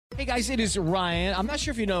Hey guys, it is Ryan. I'm not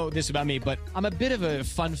sure if you know this about me, but I'm a bit of a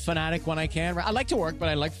fun fanatic when I can. I like to work, but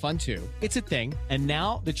I like fun too. It's a thing. And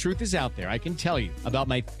now the truth is out there. I can tell you about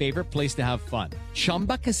my favorite place to have fun.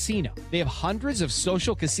 Chumba Casino. They have hundreds of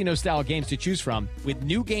social casino style games to choose from with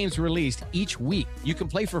new games released each week. You can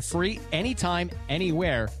play for free anytime,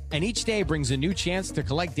 anywhere. And each day brings a new chance to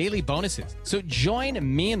collect daily bonuses. So join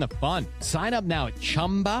me in the fun. Sign up now at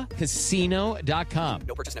ChumbaCasino.com.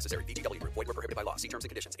 No purchase necessary. VGW Group. Void where prohibited by law. See terms and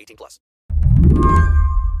conditions. 18+.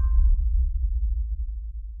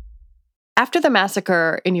 After the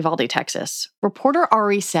massacre in Uvalde, Texas, reporter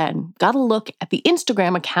Ari Sen got a look at the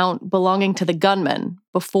Instagram account belonging to the gunman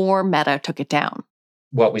before Meta took it down.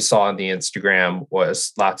 What we saw on the Instagram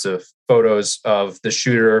was lots of photos of the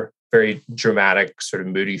shooter, very dramatic, sort of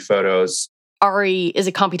moody photos. Ari is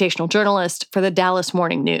a computational journalist for the Dallas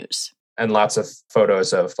Morning News. And lots of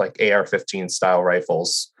photos of like AR-15 style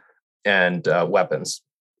rifles and weapons.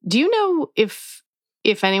 Do you know if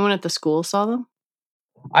anyone at the school saw them?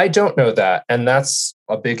 I don't know that. And that's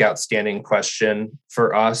a big outstanding question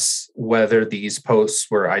for us, whether these posts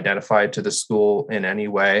were identified to the school in any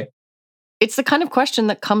way. It's the kind of question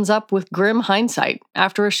that comes up with grim hindsight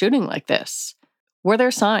after a shooting like this. Were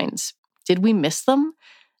there signs? Did we miss them?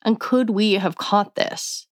 And could we have caught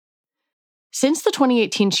this? Since the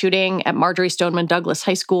 2018 shooting at Marjory Stoneman Douglas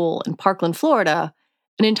High School in Parkland, Florida,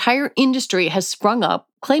 an entire industry has sprung up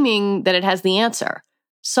claiming that it has the answer: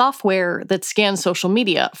 software that scans social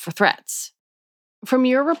media for threats. From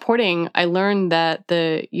your reporting, I learned that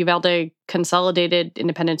the Uvalde Consolidated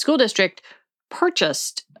Independent School District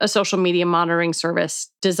purchased a social media monitoring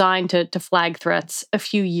service designed to flag threats a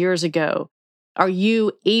few years ago. Are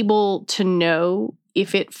you able to know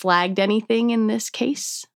if it flagged anything in this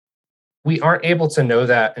case? We aren't able to know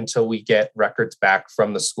that until we get records back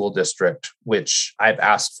from the school district, which I've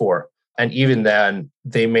asked for. And even then,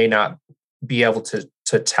 they may not be able to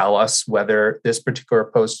tell us whether this particular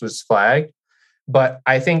post was flagged. But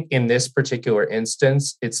I think in this particular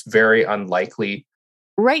instance, it's very unlikely.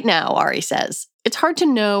 Right now, Ari says, it's hard to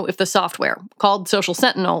know if the software, called Social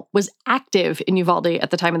Sentinel, was active in Uvalde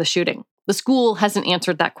at the time of the shooting. The school hasn't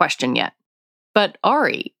answered that question yet. But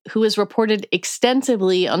Ari, who has reported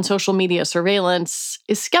extensively on social media surveillance,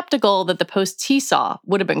 is skeptical that the posts he saw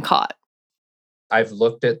would have been caught. I've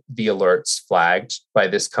looked at the alerts flagged by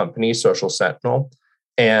this company, Social Sentinel,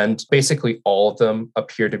 and basically all of them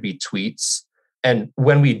appear to be tweets. And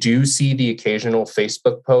when we do see the occasional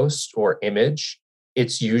Facebook post or image,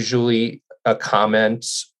 it's usually a comment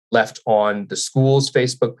left on the school's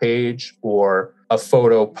Facebook page or a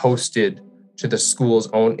photo posted to the school's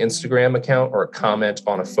own Instagram account or a comment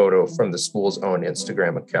on a photo from the school's own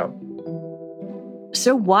Instagram account.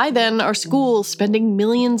 So why then are schools spending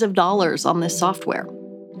millions of dollars on this software?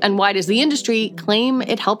 And why does the industry claim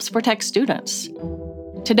it helps protect students?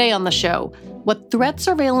 Today on the show, what threat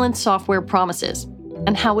surveillance software promises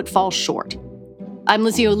and how it falls short. I'm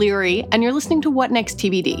Lizzie O'Leary, and you're listening to What Next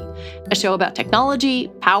TBD, a show about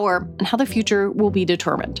technology, power, and how the future will be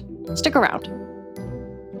determined. Stick around.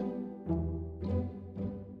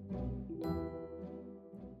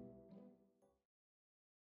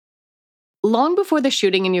 Long before the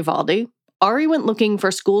shooting in Uvalde, Ari went looking for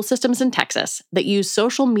school systems in Texas that use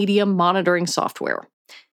social media monitoring software.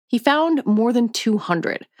 He found more than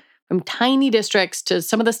 200, from tiny districts to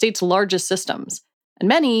some of the state's largest systems, and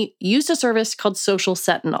many used a service called Social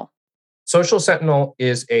Sentinel. Social Sentinel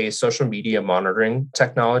is a social media monitoring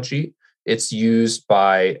technology. It's used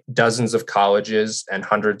by dozens of colleges and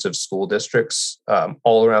hundreds of school districts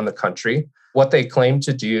all around the country. What they claim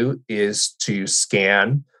to do is to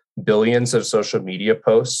scan billions of social media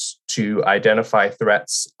posts to identify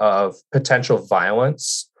threats of potential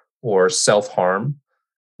violence or self-harm.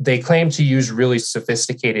 They claim to use really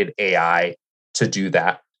sophisticated AI to do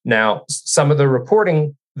that. Now, some of the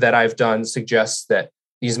reporting that I've done suggests that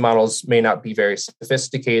these models may not be very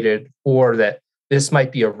sophisticated, or that this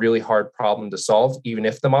might be a really hard problem to solve, even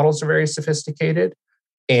if the models are very sophisticated,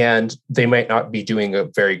 and they might not be doing a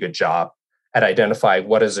very good job at identifying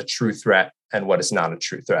what is a true threat and what is not a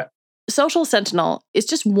true threat. Social Sentinel is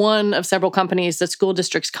just one of several companies that school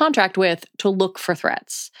districts contract with to look for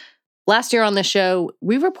threats. Last year on the show,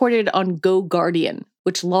 we reported on GoGuardian,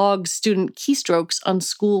 which logs student keystrokes on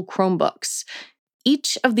school Chromebooks.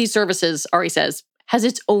 Each of these services, Ari says, has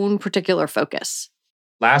its own particular focus.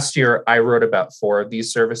 Last year, I wrote about 4 of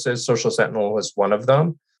these services. Social Sentinel was one of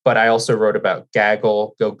them, but I also wrote about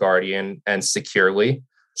Gaggle, GoGuardian, and Securely.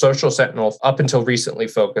 Social Sentinel, up until recently,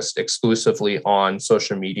 focused exclusively on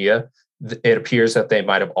social media. It appears that they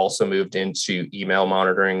might have also moved into email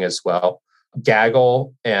monitoring as well.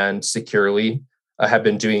 Gaggle and Securely have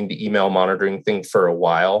been doing the email monitoring thing for a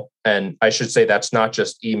while. And I should say that's not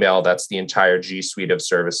just email, that's the entire G Suite of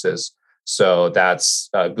services. So that's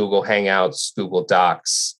Google Hangouts, Google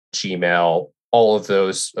Docs, Gmail, all of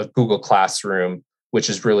those, Google Classroom, which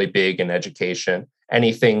is really big in education.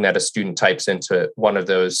 Anything that a student types into one of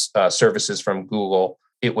those services from Google,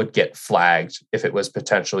 it would get flagged if it was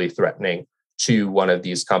potentially threatening to one of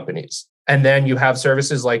these companies. And then you have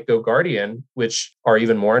services like GoGuardian, which are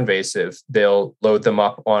even more invasive. They'll load them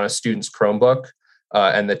up on a student's Chromebook,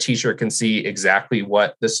 and the teacher can see exactly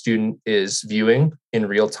what the student is viewing in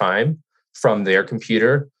real time from their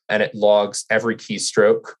computer, and it logs every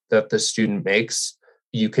keystroke that the student makes.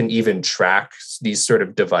 You can even track these sort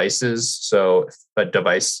of devices. So if a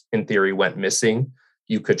device in theory went missing,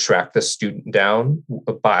 you could track the student down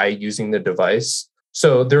by using the device.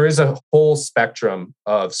 So there is a whole spectrum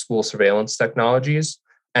of school surveillance technologies,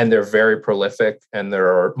 and they're very prolific, and there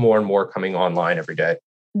are more and more coming online every day.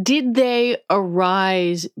 Did they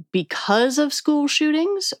arise because of school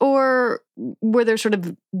shootings, or were there sort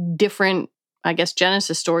of different, I guess,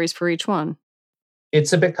 genesis stories for each one?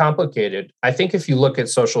 It's a bit complicated. I think if you look at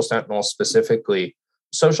Social Sentinel specifically,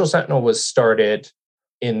 Social Sentinel was started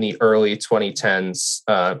in the early 2010s,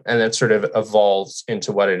 and then sort of evolved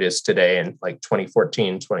into what it is today in like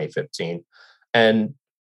 2014, 2015. And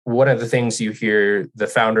one of the things you hear the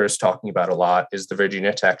founders talking about a lot is the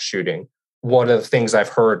Virginia Tech shooting. One of the things I've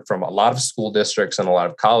heard from a lot of school districts and a lot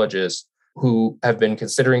of colleges who have been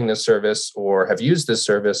considering this service or have used this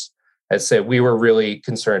service has said, we were really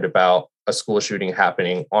concerned about a school shooting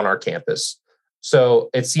happening on our campus. So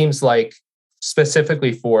it seems like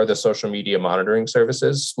specifically for the social media monitoring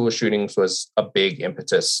services, school shootings was a big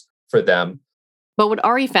impetus for them. But what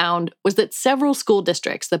Ari found was that several school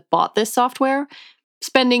districts that bought this software,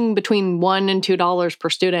 spending between $1 and $2 per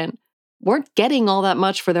student, weren't getting all that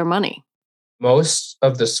much for their money. Most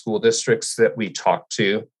of the school districts that we talked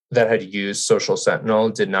to that had used Social Sentinel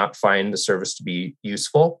did not find the service to be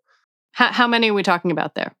useful. How many are we talking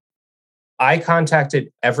about there? I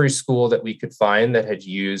contacted every school that we could find that had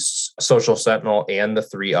used Social Sentinel and the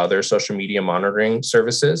 3 other social media monitoring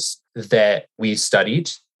services that we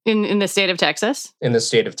studied. In the state of Texas? In the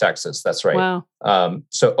state of Texas, that's right. Wow.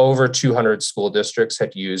 So over 200 school districts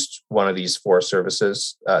had used one of these 4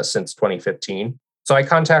 services since 2015. So I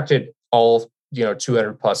contacted all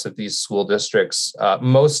 200 plus of these school districts.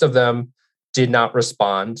 Most of them did not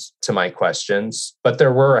respond to my questions, but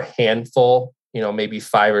there were a handful, maybe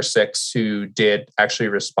 5 or 6 who did actually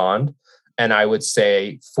respond. And I would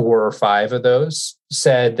say 4 or 5 of those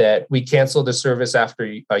said that we canceled the service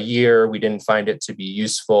after a year. We didn't find it to be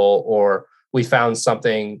useful, or we found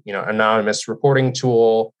something, anonymous reporting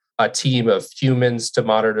tool, a team of humans to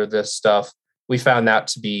monitor this stuff. We found that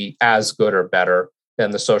to be as good or better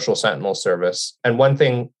than the Social Sentinel service. And one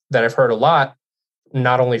thing that I've heard a lot,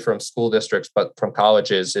 not only from school districts, but from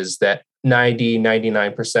colleges, is that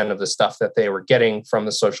 99% of the stuff that they were getting from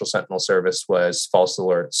the Social Sentinel service was false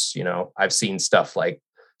alerts. I've seen stuff like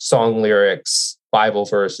song lyrics, Bible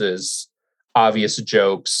verses, obvious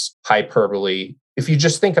jokes, hyperbole. If you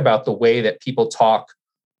just think about the way that people talk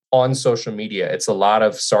on social media, it's a lot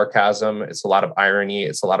of sarcasm, it's a lot of irony,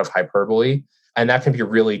 it's a lot of hyperbole. And that can be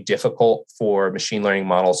really difficult for machine learning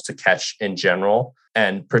models to catch in general,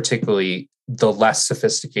 and particularly the less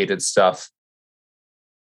sophisticated stuff.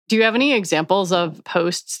 Do you have any examples of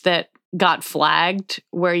posts that got flagged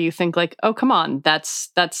where you think like, oh, come on, that's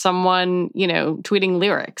someone, tweeting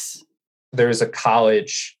lyrics? There's a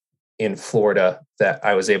college in Florida that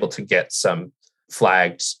I was able to get some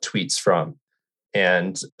flagged tweets from.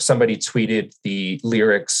 And somebody tweeted the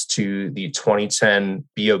lyrics to the 2010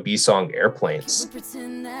 B.O.B. song Airplanes.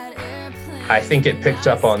 I think it picked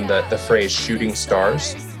up on the phrase shooting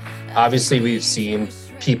stars. Obviously, we've seen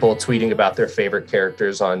people tweeting about their favorite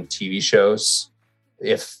characters on TV shows.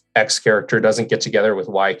 If X character doesn't get together with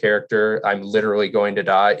Y character, I'm literally going to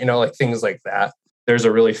die. Like things like that. There's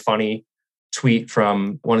a really funny tweet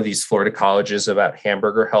from one of these Florida colleges about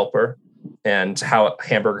Hamburger Helper and how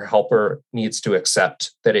Hamburger Helper needs to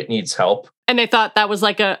accept that it needs help. And they thought that was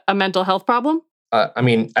like a mental health problem?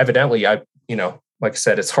 Evidently, like I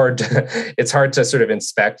said, it's hard to sort of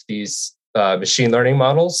inspect these machine learning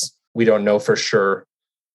models. We don't know for sure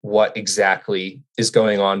what exactly is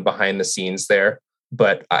going on behind the scenes there,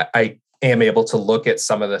 but I am able to look at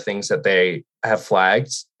some of the things that they have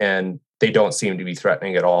flagged, and they don't seem to be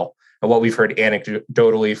threatening at all. And what we've heard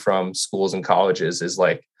anecdotally from schools and colleges is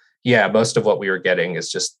like, yeah, most of what we were getting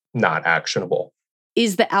is just not actionable.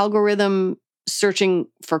 Is the algorithm searching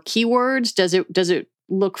for keywords? Does it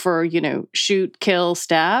look for, shoot, kill,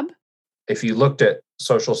 stab? If you looked at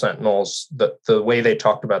Social Sentinels, the way they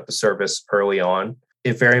talked about the service early on,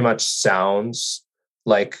 it very much sounds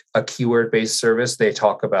like a keyword-based service. They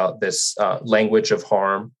talk about this language of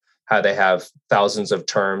harm, how they have thousands of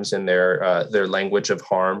terms in their language of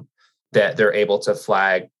harm that they're able to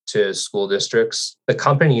flag to school districts. The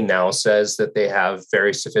company now says that they have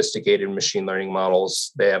very sophisticated machine learning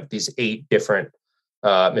models. They have these 8 different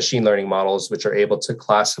machine learning models which are able to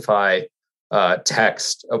classify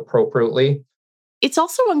text appropriately. It's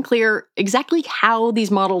also unclear exactly how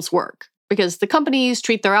these models work, because the companies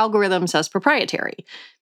treat their algorithms as proprietary.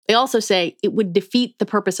 They also say it would defeat the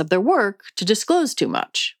purpose of their work to disclose too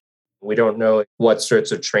much. We don't know what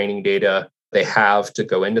sorts of training data they have to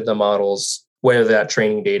go into the models, whether that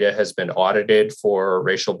training data has been audited for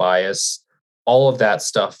racial bias. All of that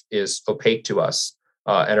stuff is opaque to us.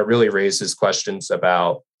 And it really raises questions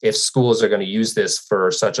about if schools are going to use this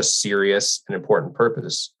for such a serious and important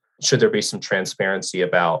purpose, should there be some transparency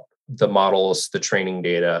about the models, the training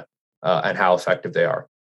data, and how effective they are?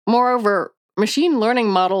 Moreover, machine learning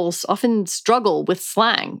models often struggle with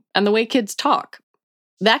slang and the way kids talk.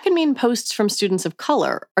 That can mean posts from students of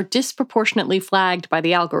color are disproportionately flagged by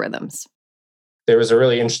the algorithms. There was a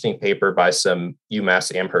really interesting paper by some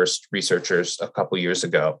UMass Amherst researchers a couple years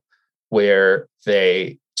ago where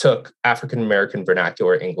they took African American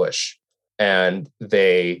vernacular English and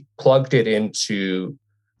they plugged it into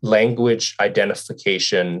language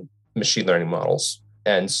identification machine learning models.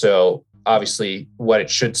 And so obviously what it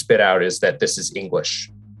should spit out is that this is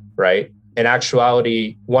English, right? In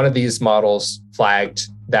actuality, one of these models flagged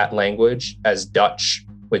that language as Dutch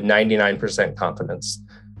with 99% confidence.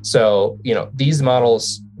 So, these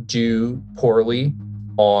models do poorly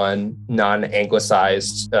on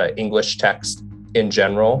non-anglicized English text in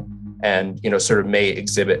general, and, sort of may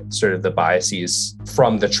exhibit sort of the biases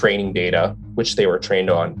from the training data, which they were trained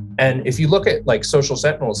on. And if you look at like Social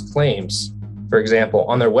Sentinel's claims, for example,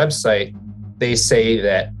 on their website, they say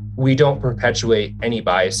that we don't perpetuate any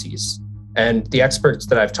biases. And the experts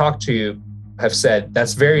that I've talked to have said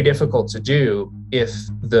that's very difficult to do if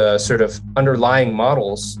the sort of underlying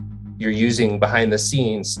models you're using behind the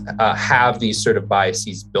scenes have these sort of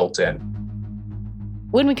biases built in.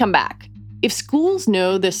 When we come back, if schools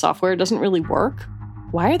know this software doesn't really work,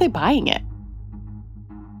 why are they buying it?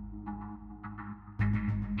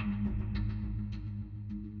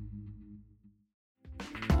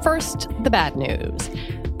 First, the bad news.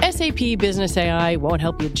 SAP Business AI won't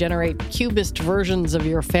help you generate cubist versions of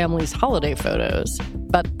your family's holiday photos,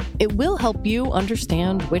 but it will help you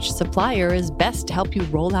understand which supplier is best to help you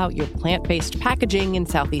roll out your plant-based packaging in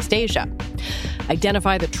Southeast Asia.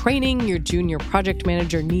 Identify the training your junior project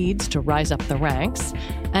manager needs to rise up the ranks,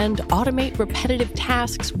 and automate repetitive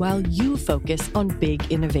tasks while you focus on big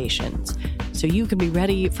innovations, so you can be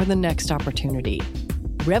ready for the next opportunity.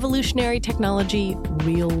 Revolutionary technology,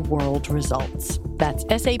 real-world results. That's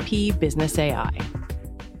SAP Business AI.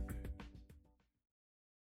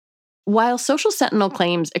 While Social Sentinel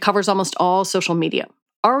claims it covers almost all social media,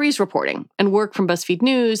 Ari's reporting and work from BuzzFeed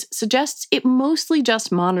News suggests it mostly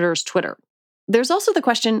just monitors Twitter. There's also the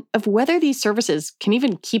question of whether these services can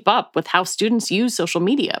even keep up with how students use social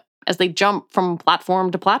media as they jump from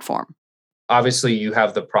platform to platform. Obviously, you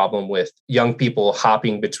have the problem with young people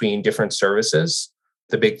hopping between different services.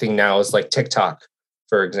 The big thing now is like TikTok,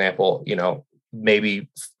 for example. Maybe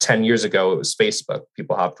 10 years ago, it was Facebook.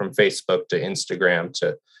 People hopped from Facebook to Instagram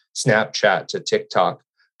to Snapchat to TikTok.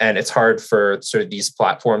 And it's hard for sort of these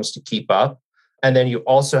platforms to keep up. And then you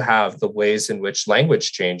also have the ways in which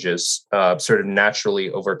language changes sort of naturally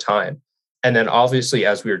over time. And then obviously,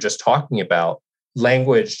 as we were just talking about,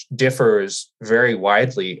 language differs very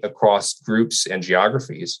widely across groups and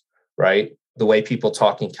geographies, right? The way people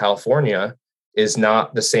talk in California is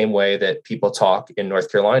not the same way that people talk in North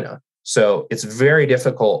Carolina. So it's very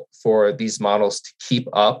difficult for these models to keep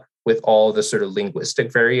up with all the sort of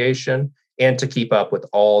linguistic variation and to keep up with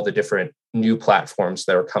all the different new platforms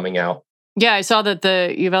that are coming out. Yeah, I saw that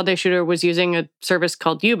the Uvalde shooter was using a service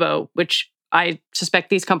called Yubo, which I suspect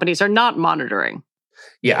these companies are not monitoring.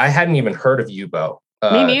 Yeah, I hadn't even heard of Yubo.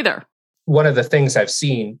 Me neither. One of the things I've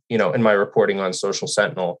seen, in my reporting on Social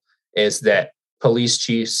Sentinel is that police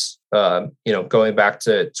chiefs, going back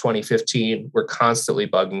to 2015, were constantly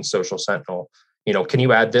bugging Social Sentinel. Can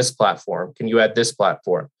you add this platform? Can you add this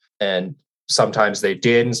platform? And sometimes they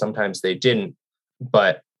did, and sometimes they didn't.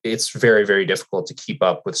 But it's very, very difficult to keep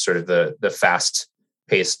up with sort of the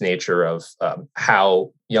fast-paced nature of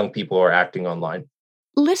how young people are acting online.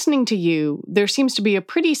 Listening to you, there seems to be a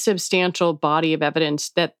pretty substantial body of evidence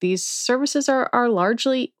that these services are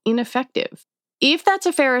largely ineffective. if that's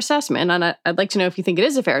a fair assessment, and I'd like to know if you think it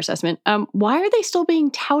is a fair assessment, why are they still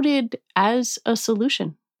being touted as a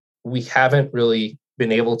solution? We haven't really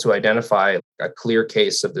been able to identify a clear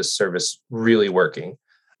case of this service really working.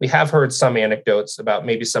 We have heard some anecdotes about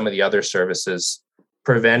maybe some of the other services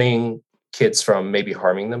preventing kids from maybe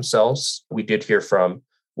harming themselves. We did hear from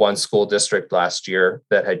one school district last year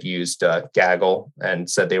that had used Gaggle and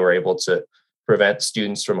said they were able to prevent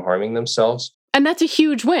students from harming themselves. And that's a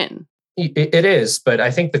huge win. It is, but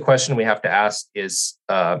I think the question we have to ask is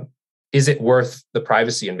it worth the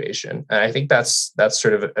privacy invasion? And I think that's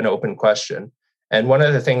sort of an open question. And one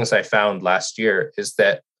of the things I found last year is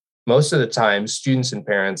that most of the time, students and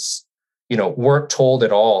parents, weren't told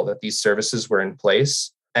at all that these services were in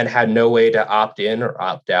place and had no way to opt in or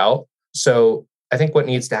opt out. So I think what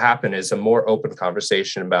needs to happen is a more open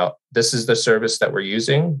conversation about this is the service that we're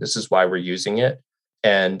using, this is why we're using it,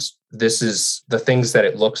 and this is the things that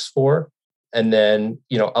it looks for. And then,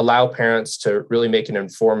 allow parents to really make an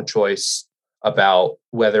informed choice about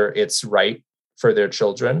whether it's right for their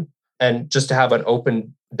children, and just to have an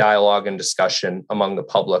open dialogue and discussion among the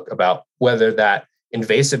public about whether that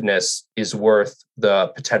invasiveness is worth the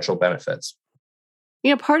potential benefits.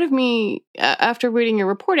 Part of me, after reading your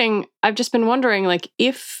reporting, I've just been wondering,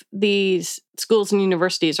 if these schools and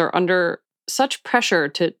universities are under such pressure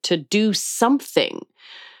to do something,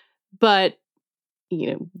 but,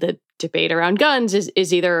 the debate around guns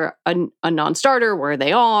is either a non-starter where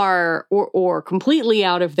they are or completely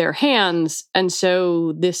out of their hands. And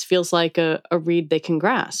so this feels like a read they can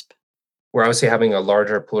grasp. We're obviously having a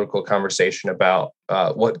larger political conversation about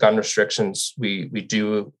what gun restrictions we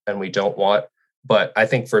do and we don't want. But I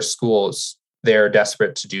think for schools, they're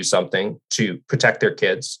desperate to do something to protect their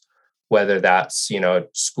kids, whether that's,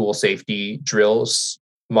 school safety drills,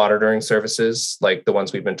 monitoring services like the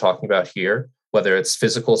ones we've been talking about here, whether it's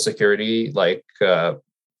physical security like,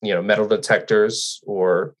 metal detectors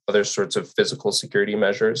or other sorts of physical security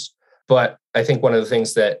measures. But I think one of the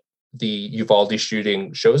things that the Uvalde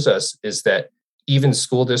shooting shows us is that even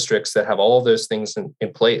school districts that have all of those things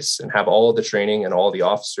in place and have all of the training and all the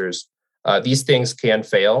officers, these things can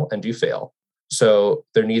fail and do fail. So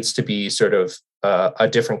there needs to be sort of a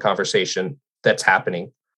different conversation that's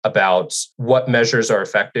happening about what measures are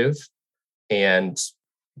effective and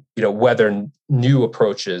whether new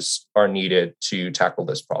approaches are needed to tackle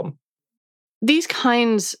this problem. These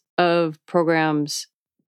kinds of programs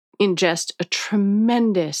ingest a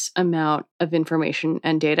tremendous amount of information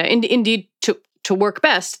and data. And indeed, to work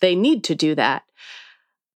best, they need to do that.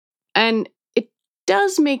 And it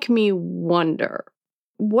does make me wonder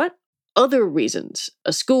what other reasons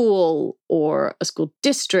a school or a school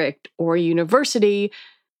district or a university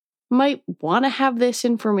might want to have this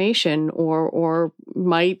information or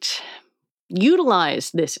might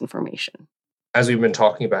utilize this information. As we've been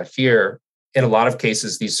talking about here, in a lot of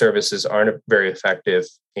cases, these services aren't very effective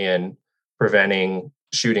in preventing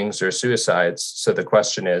shootings or suicides. So the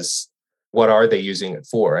question is, what are they using it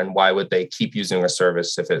for? And why would they keep using a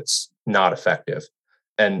service if it's not effective?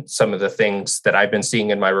 And some of the things that I've been seeing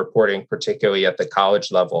in my reporting, particularly at the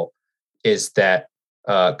college level, is that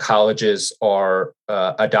colleges are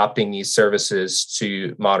adopting these services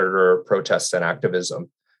to monitor protests and activism.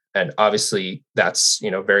 And obviously, that's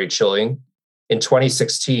very chilling. In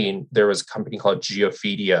 2016, there was a company called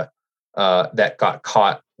Geophedia that got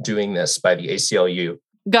caught doing this by the ACLU.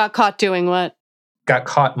 Got caught doing what? Got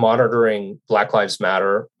caught monitoring Black Lives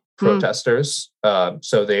Matter protesters. So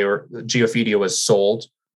Geophedia was sold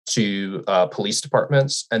to police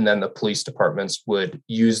departments, and then the police departments would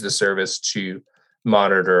use the service to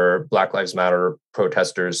monitor Black Lives Matter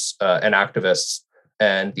protesters and activists.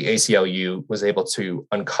 And the ACLU was able to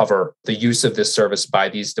uncover the use of this service by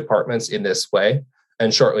these departments in this way.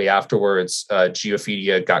 And shortly afterwards,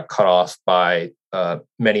 Geophedia got cut off by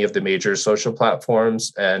many of the major social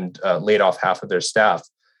platforms and laid off half of their staff.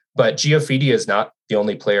 But Geophedia is not the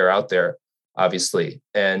only player out there, obviously.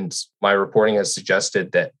 And my reporting has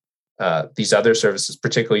suggested that these other services,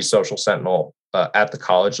 particularly Social Sentinel at the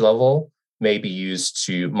college level, may be used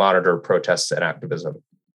to monitor protests and activism.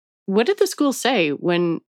 What did the school say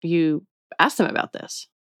when you asked them about this?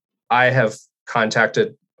 I have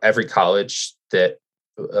contacted every college that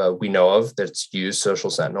we know of that's used Social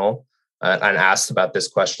Sentinel and asked about this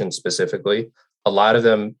question specifically. A lot of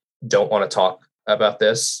them don't want to talk about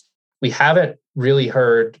this. We haven't really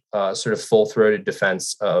heard sort of full-throated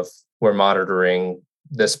defense of we're monitoring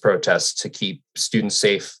this protest to keep students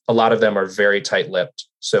safe. A lot of them are very tight-lipped.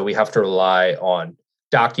 So we have to rely on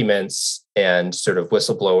documents and sort of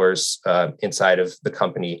whistleblowers inside of the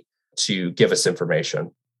company to give us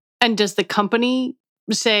information. And does the company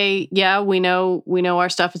say, yeah, we know our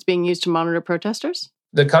stuff is being used to monitor protesters?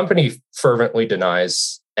 The company fervently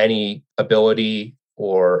denies any ability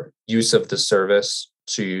or use of the service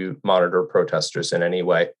to monitor protesters in any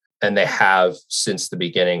way. And they have since the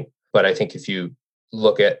beginning. But I think if you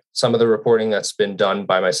look at some of the reporting that's been done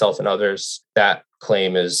by myself and others, that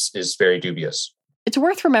claim is very dubious. It's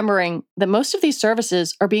worth remembering that most of these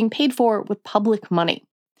services are being paid for with public money.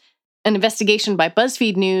 An investigation by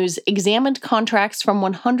BuzzFeed News examined contracts from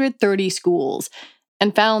 130 schools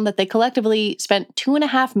and found that they collectively spent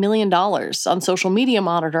 $2.5 million on social media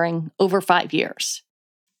monitoring over 5 years.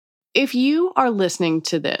 If you are listening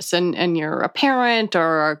to this and you're a parent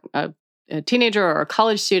or a teenager or a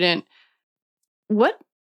college student, what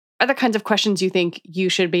are the kinds of questions you think you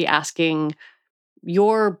should be asking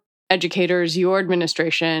your educators, your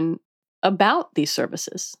administration about these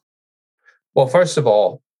services? Well, first of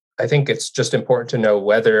all, I think it's just important to know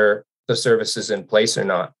whether the service is in place or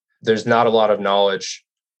not. There's not a lot of knowledge,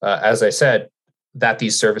 as I said, that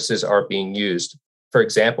these services are being used. For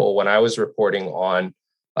example, when I was reporting on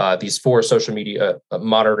these 4 social media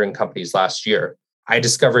monitoring companies last year, I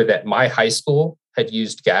discovered that my high school had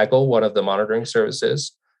used Gaggle, one of the monitoring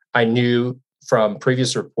services. I knew from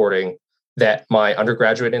previous reporting that my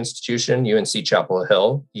undergraduate institution, UNC Chapel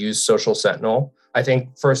Hill, used Social Sentinel. I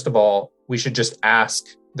think, first of all, we should just ask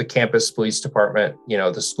the campus police department,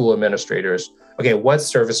 the school administrators, okay, what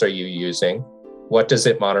service are you using? What does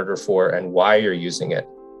it monitor for and why you're using it?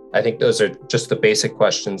 I think those are just the basic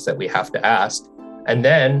questions that we have to ask. And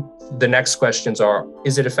then the next questions are,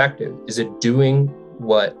 is it effective? Is it doing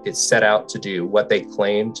what it set out to do, what they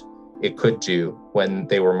claimed it could do when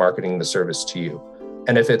they were marketing the service to you?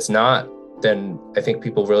 And if it's not, then I think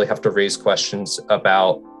people really have to raise questions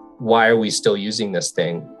about why are we still using this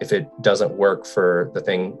thing if it doesn't work for the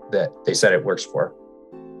thing that they said it works for?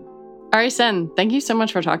 Ari Sen, thank you so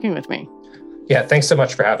much for talking with me. Yeah, thanks so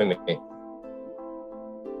much for having me.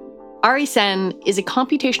 Ari Sen is a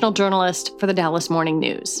computational journalist for the Dallas Morning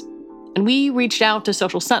News. And we reached out to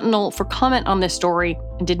Social Sentinel for comment on this story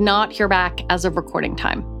and did not hear back as of recording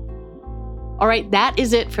time. All right, that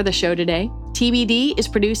is it for the show today. TBD is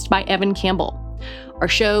produced by Evan Campbell. Our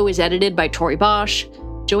show is edited by Tori Bosch.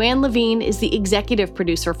 Joanne Levine is the executive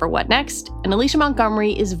producer for What Next, and Alicia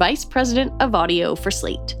Montgomery is vice president of audio for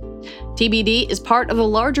Slate. TBD is part of the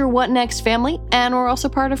larger What Next family, and we're also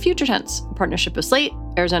part of Future Tense, a partnership with Slate,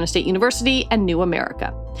 Arizona State University, and New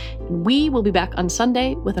America. And we will be back on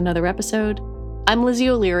Sunday with another episode. I'm Lizzie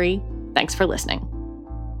O'Leary. Thanks for listening.